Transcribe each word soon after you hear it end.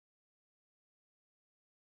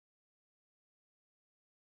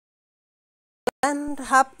And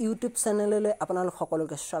hub YouTube চেনেললৈ আপোনালোক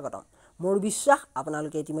সকলোকে স্বাগতম। মোৰ বিশ্বাস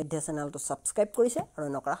আপোনালোকে ইতিমধ্যে চেনেলটো ছাবস্ক্ৰাইব কৰিছে আৰু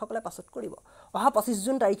নকৰাসকলে পাছত কৰিব। অহা 25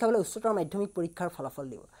 জুন তাৰিখলৈ উচ্চতৰ মাধ্যমিক পৰীক্ষাৰ ফলাফল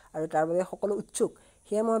দিব আৰু তাৰ বাবে সকলো উৎসুক।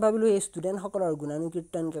 সেয়ে মই ভাবিলোঁ এই ষ্টুডেণ্টসকলৰ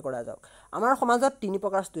গুণানুকীৰ্তনকে কৰা যাওক। আমাৰ সমাজত 3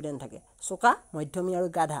 প্ৰকাৰ ষ্টুডেণ্ট থাকে: চোকা, মধ্যমী আৰু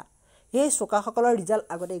গাধা। এই চোকাসকলৰ ৰিজাল্ট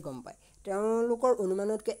আগতেই গম পায়। তেওঁলোকৰ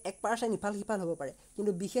অনুমানতকৈ 1% ইফাল সিফাল হ'ব পাৰে,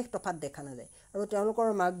 কিন্তু বিশেষ তফাত দেখা নাযায়। আৰু তেওঁলোকৰ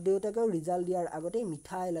মাক দেউতাকেও ৰিজাল্ট দিয়াৰ আগতেই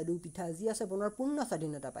মিঠাই, লাডু, পিঠা যি আছে বনোৱাৰ পূৰ্ণ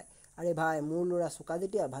স্বাধীনতা পায়। আৰে ভাই, মোৰ ল'ৰা চোকা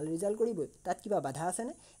যেতিয়া ভাল ৰিজাল্ট কৰিবই, তাত কিবা বাধা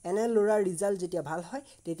আছেনে? এনে ল'ৰাৰ ৰিজাল্ট যেতিয়া ভাল হয়,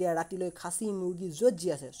 তেতিয়া ৰাতিলৈ খাচী, মুৰ্গী য'ত যি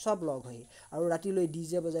আছে চব লগ হয় আৰু ৰাতিলৈ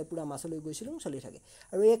DJ বজাই পূৰা মাছলৈ গৈছিলোঁ চলি থাকে।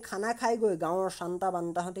 আৰু এই খানা খাই গৈ গাঁৱৰ চান্তা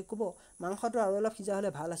বান্তাহঁতে ক'ব, মাংসটো আৰু অলপ সিজা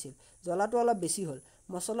হ'লে ভাল আছিল, জ্বলাটো অলপ বেছি হ'ল,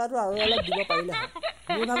 মছলাটো আৰু অলপ দিব পাৰিলে হয়।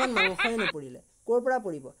 মোৰ ভাগত মাংসই নপৰিলে, ক'ৰ পৰা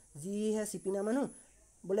পৰিব? যিহে চিপিনা মানুহ,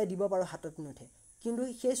 বোলে দিব পাৰোঁ হাতত নুঠে। কিন্তু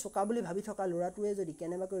সেই চোকা বুলি ভাবি থকা ল'ৰাটোৱে যদি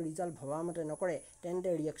কেনেবাকৈ ৰিজাল্ট ভবামতে নকৰে, তেন্তে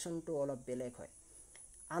ৰিয়েকশ্যনটো অলপ বেলেগ হয়।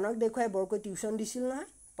 আনক দেখুৱাই বৰকৈ টিউশ্যন দিছিল নহয়,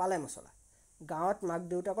 পালে মছলা। গাঁৱত মাক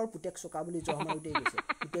দেউতাকৰ পুতেক চোকা বুলি জহ মাৰোঁতেই গৈছে,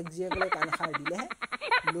 পুতেক জীয়েকলৈ কাণষাৰ দিলেহে।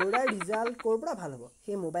 ল'ৰাৰ ৰিজাল্ট ক'ৰ পৰা ভাল হ'ব?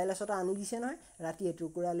 সেই মোবাইল এচটা আনি দিছে নহয়, ৰাতি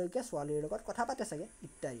এটুকুৰালৈকে ছোৱালীৰ লগত কথা পাতে চাগে,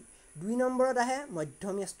 ইত্যাদি। 2 নম্বৰত আহে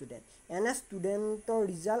মধ্যমীয়া ষ্টুডেণ্ট। এনে ষ্টুডেণ্টৰ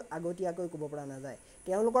ৰিজাল্ট আগতীয়াকৈ ক'ব পৰা নাযায়।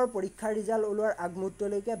 তেওঁলোকৰ পৰীক্ষাৰ ৰিজাল্ট ওলোৱাৰ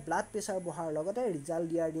আগমুহূৰ্তলৈকে ব্লাড প্ৰেছাৰ বহাৰ লগতে ৰিজাল্ট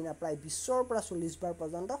দিয়াৰ দিনা প্ৰায় 20ৰ পৰা 40 বাৰ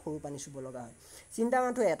পৰ্যন্ত সৰু পানী চুব লগা হয়। চিন্তা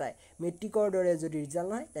মাথো এটাই, মেট্ৰিকৰ দৰে যদি ৰিজাল্ট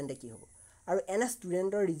নহয় তেন্তে কি হ'ব? আৰু এনে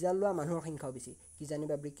ষ্টুডেণ্টৰ ৰিজাল্ট লোৱা মানুহৰ সংখ্যাও বেছি।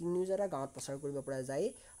 কিজানিবা ব্ৰেকিং নিউজ এটা গাঁৱত প্ৰচাৰ কৰিব পৰা যায়েই।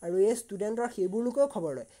 আৰু এই ষ্টুডেণ্টৰ সেইবোৰ লোকেও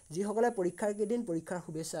খবৰ লয়, যিসকলে পৰীক্ষাৰ কেইদিন পৰীক্ষাৰ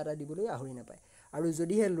শুভেচ্ছা এটা দিবলৈ আহৰি নাপায়। আৰু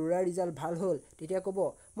যদিহে ল'ৰাৰ ৰিজাল্ট ভাল হ'ল, তেতিয়া ক'ব,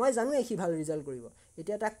 মই জানোৱেই সি ভাল ৰিজাল্ট কৰিব,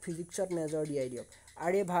 এতিয়া তাক ফিজিক্সত মেজৰ দিয়াই দিয়ক।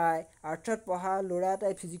 আৰে ভাই, আৰ্টছত পঢ়া ল'ৰা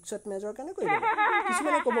এটাই ফিজিক্সত মেজৰ কেনেকৈ ল'ব?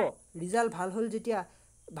 কিছুমানে ক'ব, ৰিজাল্ট ভাল হ'ল যেতিয়া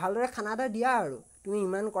ভালদৰে খানা এটা দিয়া, আৰু তুমি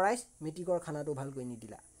ইমান কৰাইছ, মেট্ৰিকৰ খানাটো ভালকৈ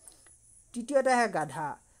নিদিলা। তৃতীয়তে আহে গাধা।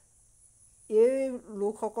 এই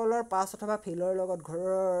লোকসকলৰ পাছ অথবা ফেইলৰ লগত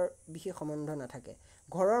ঘৰৰ বিশেষ সম্বন্ধ নাথাকে।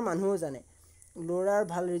 ঘৰৰ মানুহো জানে, ল'ৰাৰ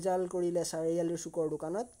ভাল ৰিজাল্ট কৰিলে চাৰিআলিৰ চুকৰ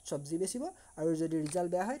দোকানত চব্জি বেচিব, আৰু যদি ৰিজাল্ট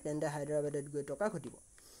বেয়া হয় তেন্তে হায়দৰাবাদত গৈ টকা ঘটিব।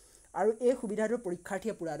 আৰু এই সুবিধাটো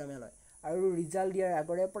পৰীক্ষাৰ্থীয়ে পূৰা দমে লয়। আৰু ৰিজাল্ট দিয়াৰ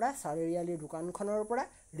আগৰে পৰা চাৰিআলিৰ দোকানখনৰ পৰা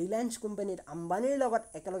ৰিলায়েন্স কোম্পানীত আম্বানীৰ লগত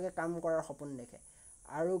একেলগে কাম কৰাৰ সপোন দেখে।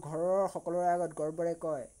 আৰু ঘৰৰ সকলোৰে আগত গৰ্বৰে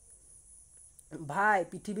কয়, ভাই,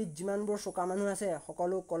 পৃথিৱীত যিমানবোৰ চোকা মানুহ আছে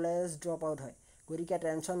সকলো কলেজ ড্ৰপ আউট হয়, গতিকে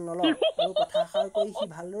টেনশ্যন নলওঁ। আৰু কথাষাৰ কৈ সি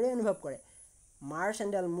ভালদৰে অনুভৱ কৰে, মাৰ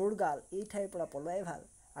চেণ্ডেল মোৰ গাল, এই ঠাইৰ পৰা পলোৱাই ভাল।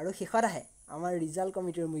 আৰু শেষত আহে আমাৰ ৰিজাল্ট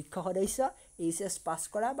কমিটিৰ মুখ্য সদস্য, HS পাছ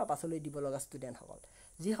কৰা বা পাছলৈ দিব লগা ষ্টুডেণ্টসকল।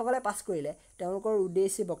 যিসকলে পাছ কৰিলে তেওঁলোকৰ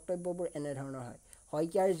উদ্দেশ্যি বক্তব্যবোৰ এনেধৰণৰ হয়: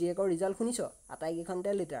 শইকীয়াৰ জীয়েকৰ ৰিজাল্ট শুনিছ?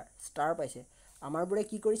 আটাইকেইখনতে লেটাৰ, ষ্টাৰ পাইছে। আমাৰবোৰে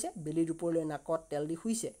কি কৰিছে? বেলি দুপৰলৈ নাকত তেল দি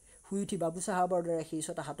শুইছে, শুই উঠি বাবু চাহাবৰ দৰে সেই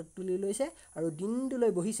ছটা হাতত তুলি লৈছে আৰু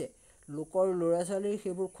দিনটোলৈ বহিছে। লোকৰ ল'ৰা ছোৱালীৰ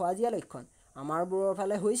সেইবোৰ খোৱা জীয়া লক্ষণ, আমাৰবোৰৰ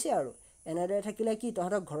ফালে হৈছে। আৰু এনেদৰে থাকিলে কি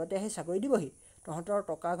তহঁতক ঘৰতে আহি চাকৰি দিবহি? তহঁতৰ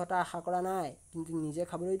টকা ঘটা আশা কৰা নাই, কিন্তু নিজে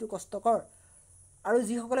খাবলৈতো কষ্ট কৰ। আৰু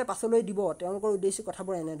যিসকলে পাছলৈ দিব তেওঁলোকৰ উদ্দেশ্যি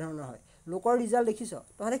কথাবোৰ এনেধৰণৰ হয়: লোকৰ ৰিজাল্ট দেখিছ,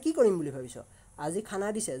 তহঁতে কি কৰিম বুলি ভাবিছ? আজি খানা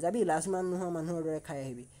দিছে, যাবি লাজমান নোহোৱা মানুহৰ দৰে খাই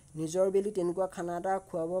আহিবি। নিজৰ বেলি তেনেকুৱা খানা এটা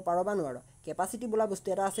খুৱাব পাৰ বা নোৱাৰ? কেপাচিটি বোলা বস্তু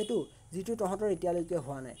এটা আছেতো, যিটো তহঁতৰ এতিয়ালৈকে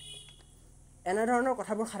হোৱা নাই। এনেধৰণৰ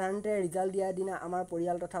কথাবোৰ সাধাৰণতে ৰিজাল্ট দিয়াৰ দিনা আমাৰ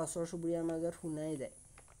পৰিয়াল তথা ওচৰ চুবুৰীয়াৰ মাজত শুনাই যায়।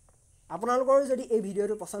 আপোনালোকৰো যদি এই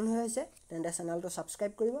ভিডিঅ'টো পচন্দ হৈছে তেন্তে চেনেলটো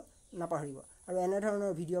ছাবস্ক্ৰাইব কৰিব নাপাহৰিব, আৰু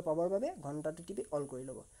এনেধৰণৰ ভিডিঅ' পাবৰ বাবে ঘণ্টাটো টিপি অল কৰি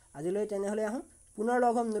ল'ব। আজিলৈ তেনেহ'লে আহোঁ, পুনৰ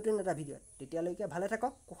লগ হ'ম নতুন এটা ভিডিঅ'ত। তেতিয়ালৈকে ভালে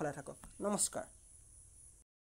থাকক, কুশলে থাকক। নমস্কাৰ।